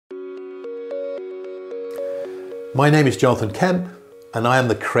My name is Jonathan Kemp and I am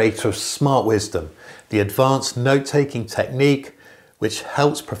the creator of SmartWisdom, the advanced note-taking technique which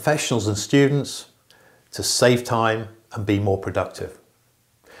helps professionals and students to save time and be more productive.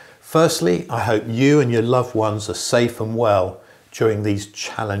 Firstly, I hope you and your loved ones are safe and well during these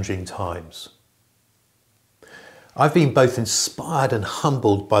challenging times. I've been both inspired and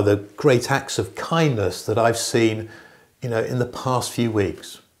humbled by the great acts of kindness that I've seen, in the past few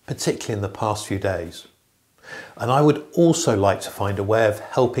weeks, particularly in the past few days. And I would also like to find a way of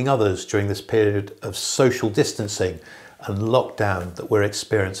helping others during this period of social distancing and lockdown that we're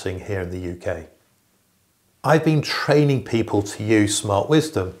experiencing here in the UK. I've been training people to use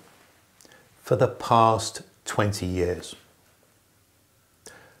SmartWisdom for the past 20 years.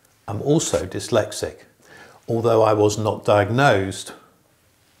 I'm also dyslexic, although I was not diagnosed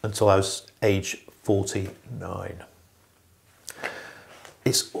until I was age 49.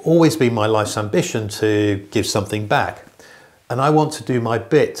 It's always been my life's ambition to give something back, and I want to do my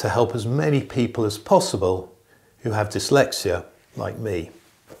bit to help as many people as possible who have dyslexia like me.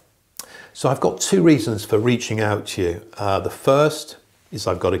 So I've got two reasons for reaching out to you. The first is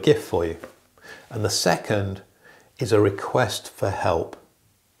I've got a gift for you, and the second is a request for help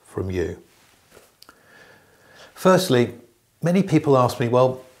from you. Firstly, many people ask me,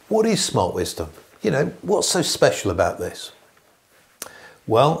 well, what is SmartWisdom? What's so special about this?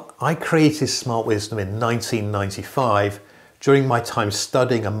 Well, I created SmartWisdom in 1995 during my time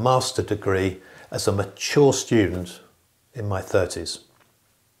studying a master's degree as a mature student in my 30s.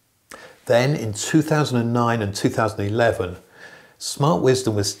 Then in 2009 and 2011,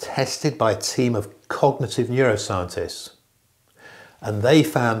 SmartWisdom was tested by a team of cognitive neuroscientists. And they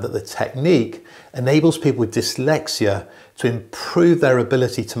found that the technique enables people with dyslexia to improve their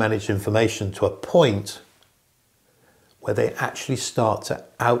ability to manage information to a point where they actually start to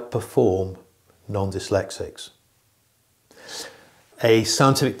outperform non-dyslexics. A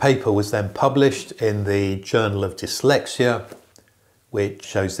scientific paper was then published in the Journal of Dyslexia, which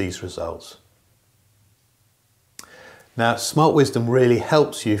shows these results. Now, SmartWisdom really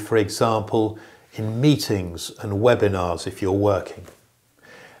helps you, for example, in meetings and webinars if you're working.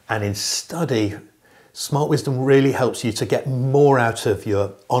 And in study, SmartWisdom really helps you to get more out of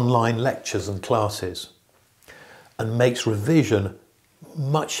your online lectures and classes, and makes revision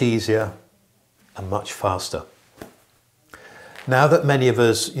much easier and much faster. Now that many of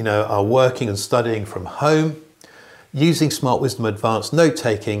us, are working and studying from home, using SmartWisdom Advanced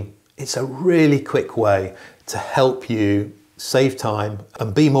Note-Taking, it's a really quick way to help you save time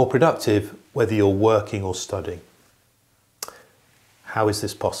and be more productive whether you're working or studying. How is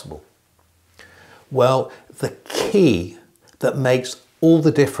this possible? Well, the key that makes all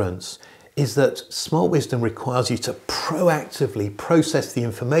the difference is that SmartWisdom requires you to proactively process the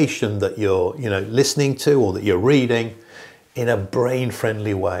information that you're listening to or that you're reading in a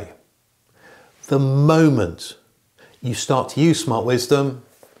brain-friendly way. The moment you start to use SmartWisdom,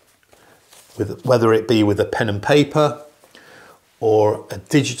 whether it be with a pen and paper or a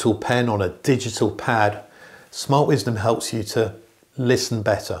digital pen on a digital pad, SmartWisdom helps you to listen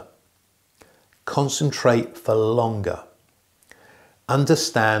better, concentrate for longer,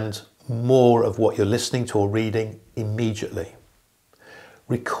 understand more of what you're listening to or reading immediately,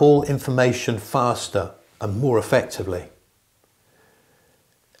 recall information faster and more effectively,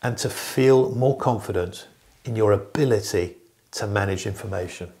 and to feel more confident in your ability to manage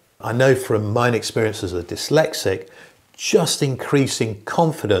information. I know from my experience as a dyslexic, just increasing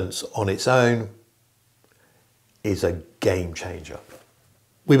confidence on its own is a game changer.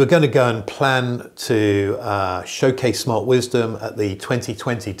 We were going to go and plan to showcase SmartWisdom at the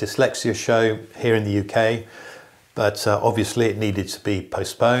 2020 Dyslexia show here in the UK, but obviously it needed to be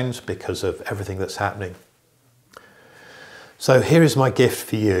postponed because of everything that's happening. So here is my gift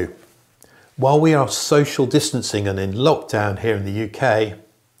for you. While we are social distancing and in lockdown here in the UK,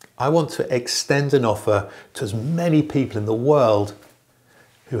 I want to extend an offer to as many people in the world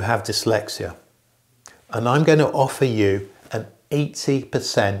who have dyslexia. And I'm going to offer you an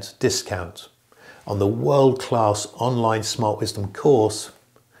 80% discount on the world-class online SmartWisdom course,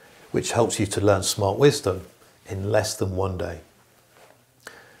 which helps you to learn SmartWisdom in less than one day.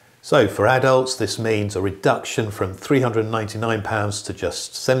 So for adults, this means a reduction from £399 to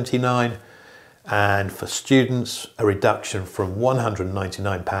just £79, and for students, a reduction from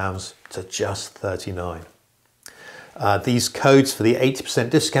 £199 to just £39. These codes for the 80%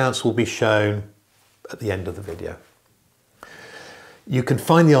 discounts will be shown at the end of the video. You can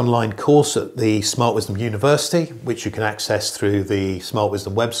find the online course at the SmartWisdom University, which you can access through the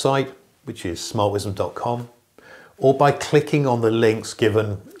SmartWisdom website, which is smartwisdom.com, or by clicking on the links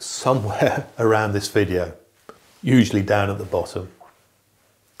given somewhere around this video. usually down at the bottom.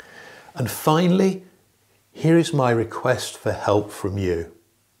 And finally, here is my request for help from you.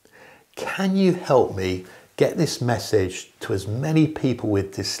 Can you help me get this message to as many people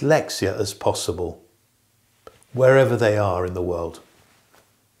with dyslexia as possible, wherever they are in the world?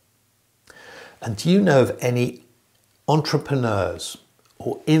 And do you know of any entrepreneurs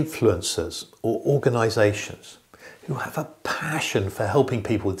or influencers or organisations who have a passion for helping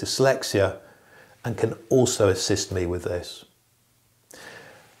people with dyslexia and can also assist me with this?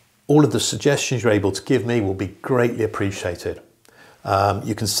 All of the suggestions you're able to give me will be greatly appreciated.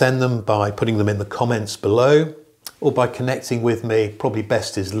 You can send them by putting them in the comments below or by connecting with me. Probably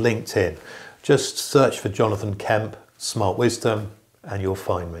best is LinkedIn. Just search for Jonathan Kemp, Smart Wisdom, and you'll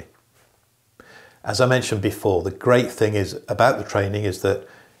find me. As I mentioned before, the great thing about the training is that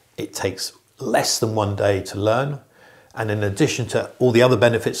it takes less than 1 day to learn. And in addition to all the other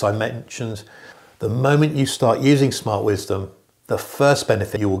benefits I mentioned, the moment you start using Smart Wisdom, the first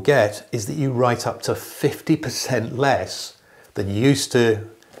benefit you will get is that you write up to 50% less than you used to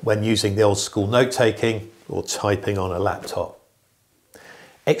when using the old school note-taking or typing on a laptop.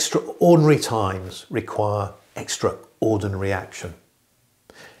 Extraordinary times require extraordinary action.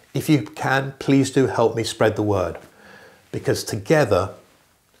 If you can, please do help me spread the word, because together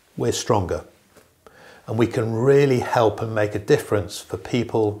we're stronger and we can really help and make a difference for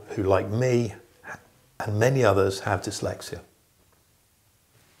people who, like me and many others, have dyslexia.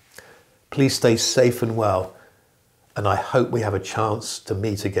 Please stay safe and well, and I hope we have a chance to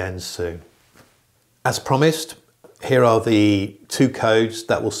meet again soon. As promised, here are the 2 codes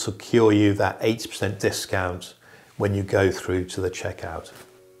that will secure you that 80% discount when you go through to the checkout.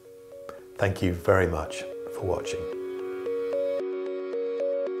 Thank you very much for watching.